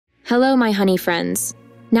Hello, my honey friends.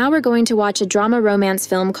 Now we're going to watch a drama romance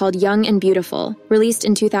film called Young and Beautiful, released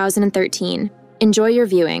in 2013. Enjoy your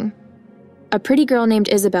viewing. A pretty girl named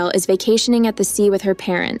Isabel is vacationing at the sea with her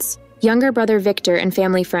parents, younger brother Victor, and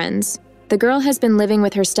family friends. The girl has been living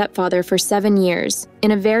with her stepfather for 7 years,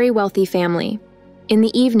 in a very wealthy family. In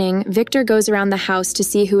the evening, Victor goes around the house to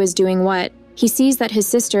see who is doing what. He sees that his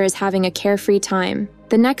sister is having a carefree time.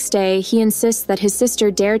 The next day, he insists that his sister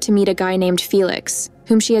dare to meet a guy named Felix,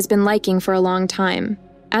 whom she has been liking for a long time.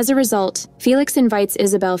 As a result, Felix invites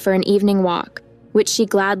Isabel for an evening walk, which she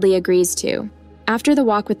gladly agrees to. After the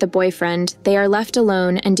walk with the boyfriend, they are left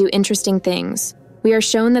alone and do interesting things. We are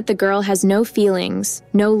shown that the girl has no feelings,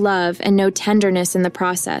 no love, and no tenderness in the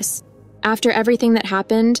process. After everything that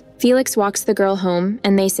happened, Felix walks the girl home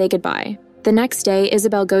and they say goodbye. The next day,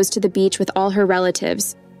 Isabel goes to the beach with all her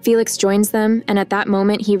relatives. Felix joins them, and at that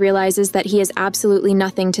moment he realizes that he is absolutely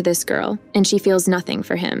nothing to this girl, and she feels nothing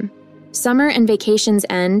for him. Summer and vacations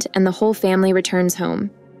end, and the whole family returns home.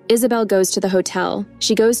 Isabel goes to the hotel.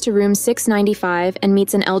 She goes to room 695 and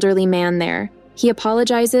meets an elderly man there. He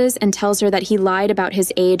apologizes and tells her that he lied about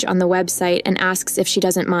his age on the website and asks if she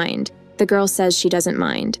doesn't mind. The girl says she doesn't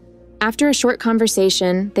mind. After a short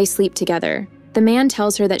conversation, they sleep together. The man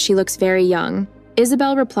tells her that she looks very young.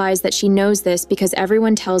 Isabel replies that she knows this because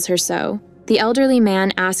everyone tells her so. The elderly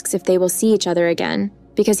man asks if they will see each other again,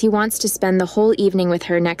 because he wants to spend the whole evening with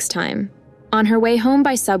her next time. On her way home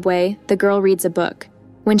by subway, the girl reads a book.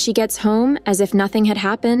 When she gets home, as if nothing had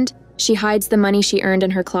happened, she hides the money she earned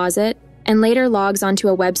in her closet, and later logs onto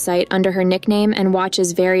a website under her nickname and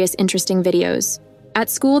watches various interesting videos. At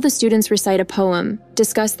school, the students recite a poem,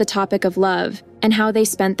 discuss the topic of love, and how they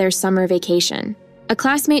spent their summer vacation. A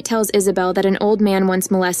classmate tells Isabel that an old man once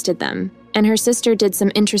molested them, and her sister did some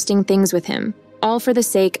interesting things with him, all for the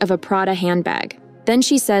sake of a Prada handbag. Then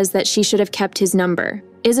she says that she should have kept his number.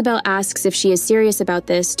 Isabel asks if she is serious about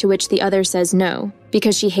this, to which the other says no,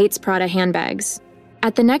 because she hates Prada handbags.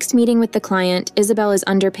 At the next meeting with the client, Isabel is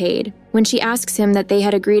underpaid. When she asks him that they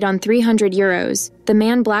had agreed on 300 euros, the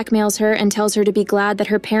man blackmails her and tells her to be glad that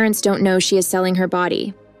her parents don't know she is selling her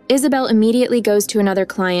body. Isabel immediately goes to another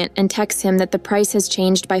client and texts him that the price has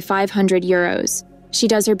changed by 500 euros. She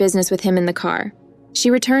does her business with him in the car. She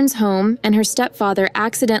returns home, and her stepfather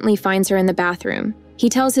accidentally finds her in the bathroom. He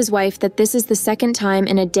tells his wife that this is the second time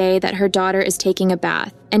in a day that her daughter is taking a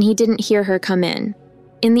bath, and he didn't hear her come in.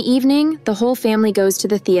 In the evening, the whole family goes to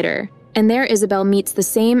the theater, and there Isabel meets the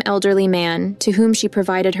same elderly man to whom she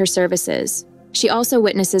provided her services. She also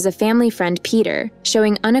witnesses a family friend, Peter,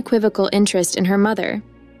 showing unequivocal interest in her mother.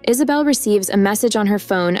 Isabel receives a message on her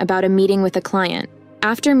phone about a meeting with a client.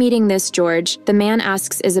 After meeting this George, the man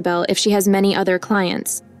asks Isabel if she has many other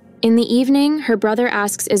clients. In the evening, her brother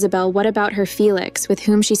asks Isabel what about her Felix, with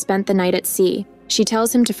whom she spent the night at sea. She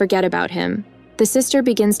tells him to forget about him. The sister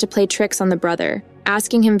begins to play tricks on the brother,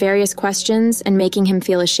 asking him various questions and making him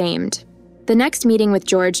feel ashamed. The next meeting with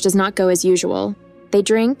George does not go as usual. They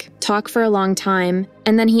drink, talk for a long time,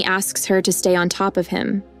 and then he asks her to stay on top of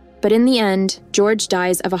him. But in the end, George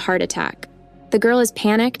dies of a heart attack. The girl is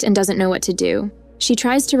panicked and doesn't know what to do. She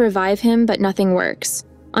tries to revive him, but nothing works.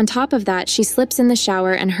 On top of that, she slips in the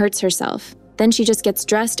shower and hurts herself. Then she just gets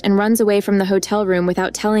dressed and runs away from the hotel room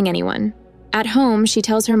without telling anyone. At home, she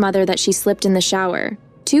tells her mother that she slipped in the shower.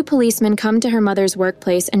 2 policemen come to her mother's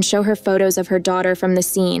workplace and show her photos of her daughter from the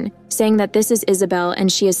scene, saying that this is Isabel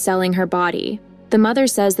and she is selling her body. The mother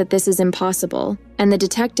says that this is impossible, and the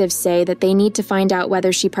detectives say that they need to find out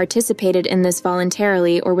whether she participated in this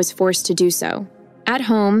voluntarily or was forced to do so. At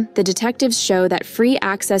home, the detectives show that free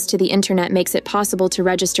access to the internet makes it possible to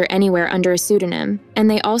register anywhere under a pseudonym, and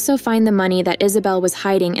they also find the money that Isabel was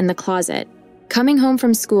hiding in the closet. Coming home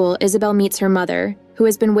from school, Isabel meets her mother, who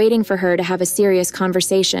has been waiting for her to have a serious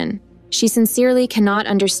conversation. She sincerely cannot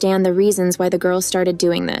understand the reasons why the girl started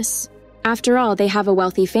doing this. After all, they have a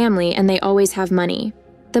wealthy family and they always have money.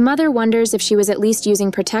 The mother wonders if she was at least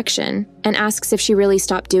using protection and asks if she really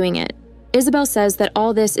stopped doing it. Isabel says that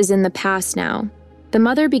all this is in the past now. The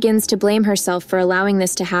mother begins to blame herself for allowing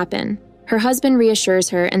this to happen. Her husband reassures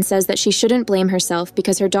her and says that she shouldn't blame herself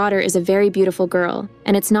because her daughter is a very beautiful girl,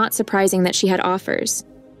 and it's not surprising that she had offers.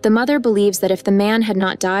 The mother believes that if the man had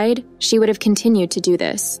not died, she would have continued to do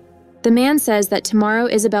this. The man says that tomorrow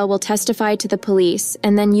Isabel will testify to the police,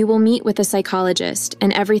 and then you will meet with a psychologist,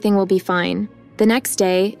 and everything will be fine. The next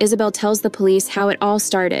day, Isabel tells the police how it all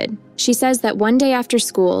started. She says that one day after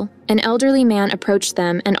school, an elderly man approached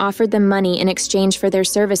them and offered them money in exchange for their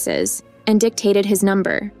services, and dictated his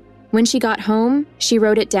number. When she got home, she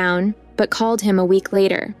wrote it down, but called him a week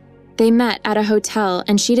later. They met at a hotel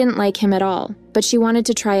and she didn't like him at all, but she wanted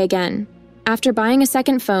to try again. After buying a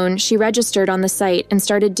second phone, she registered on the site and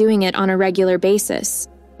started doing it on a regular basis.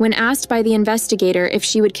 When asked by the investigator if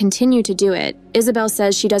she would continue to do it, Isabel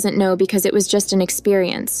says she doesn't know because it was just an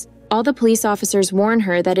experience. All the police officers warn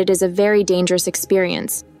her that it is a very dangerous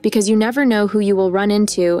experience because you never know who you will run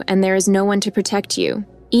into and there is no one to protect you.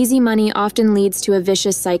 Easy money often leads to a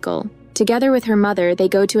vicious cycle. Together with her mother, they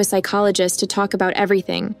go to a psychologist to talk about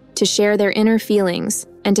everything, to share their inner feelings,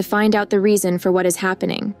 and to find out the reason for what is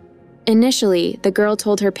happening. Initially, the girl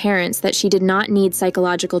told her parents that she did not need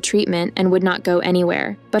psychological treatment and would not go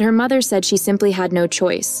anywhere, but her mother said she simply had no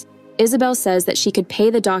choice. Isabel says that she could pay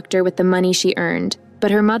the doctor with the money she earned, but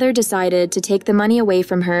her mother decided to take the money away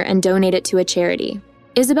from her and donate it to a charity.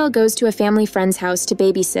 Isabel goes to a family friend's house to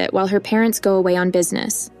babysit while her parents go away on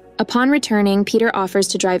business. Upon returning, Peter offers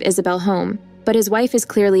to drive Isabel home, but his wife is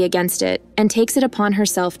clearly against it and takes it upon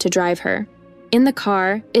herself to drive her. In the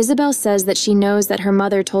car, Isabel says that she knows that her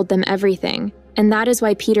mother told them everything, and that is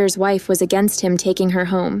why Peter's wife was against him taking her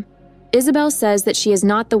home. Isabel says that she is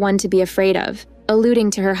not the one to be afraid of, alluding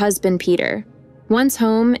to her husband, Peter. Once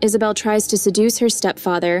home, Isabel tries to seduce her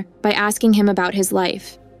stepfather by asking him about his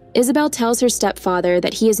life. Isabel tells her stepfather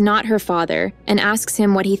that he is not her father and asks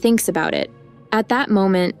him what he thinks about it. At that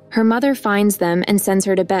moment, her mother finds them and sends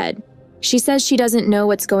her to bed. She says she doesn't know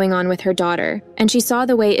what's going on with her daughter, and she saw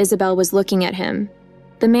the way Isabel was looking at him.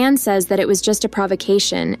 The man says that it was just a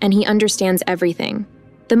provocation and he understands everything.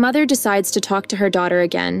 The mother decides to talk to her daughter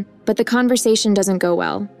again, but the conversation doesn't go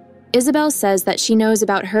well. Isabel says that she knows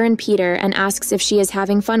about her and Peter and asks if she is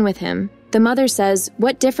having fun with him. The mother says,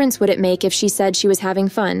 what difference would it make if she said she was having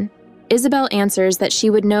fun? Isabel answers that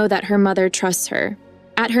she would know that her mother trusts her.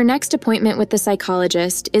 At her next appointment with the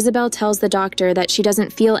psychologist, Isabel tells the doctor that she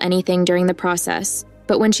doesn't feel anything during the process,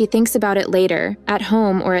 but when she thinks about it later, at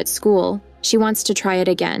home or at school, she wants to try it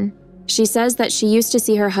again. She says that she used to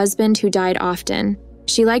see her husband who died often.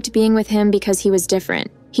 She liked being with him because he was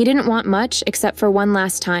different. He didn't want much except for one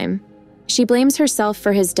last time. She blames herself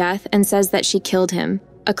for his death and says that she killed him.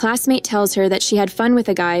 A classmate tells her that she had fun with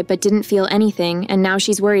a guy but didn't feel anything and now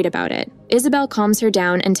she's worried about it. Isabel calms her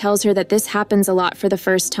down and tells her that this happens a lot for the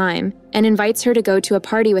first time and invites her to go to a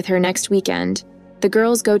party with her next weekend. The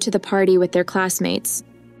girls go to the party with their classmates.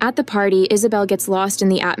 At the party, Isabel gets lost in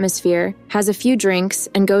the atmosphere, has a few drinks,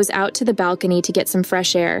 and goes out to the balcony to get some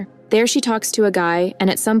fresh air. There she talks to a guy, and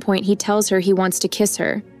at some point he tells her he wants to kiss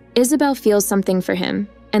her. Isabel feels something for him,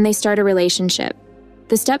 and they start a relationship.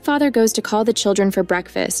 The stepfather goes to call the children for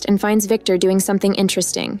breakfast and finds Victor doing something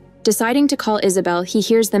interesting. Deciding to call Isabel, he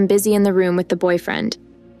hears them busy in the room with the boyfriend.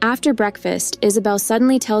 After breakfast, Isabel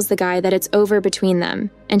suddenly tells the guy that it's over between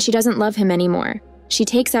them, and she doesn't love him anymore. She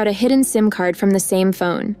takes out a hidden SIM card from the same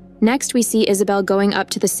phone. Next, we see Isabel going up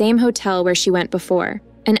to the same hotel where she went before.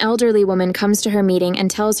 An elderly woman comes to her meeting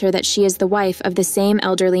and tells her that she is the wife of the same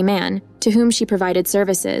elderly man, to whom she provided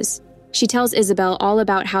services. She tells Isabel all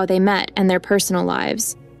about how they met and their personal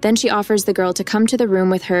lives. Then she offers the girl to come to the room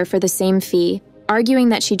with her for the same fee, arguing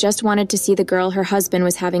that she just wanted to see the girl her husband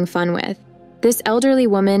was having fun with. This elderly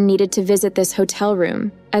woman needed to visit this hotel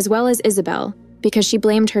room, as well as Isabel, because she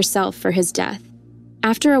blamed herself for his death.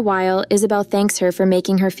 After a while, Isabel thanks her for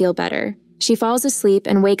making her feel better. She falls asleep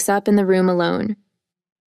and wakes up in the room alone.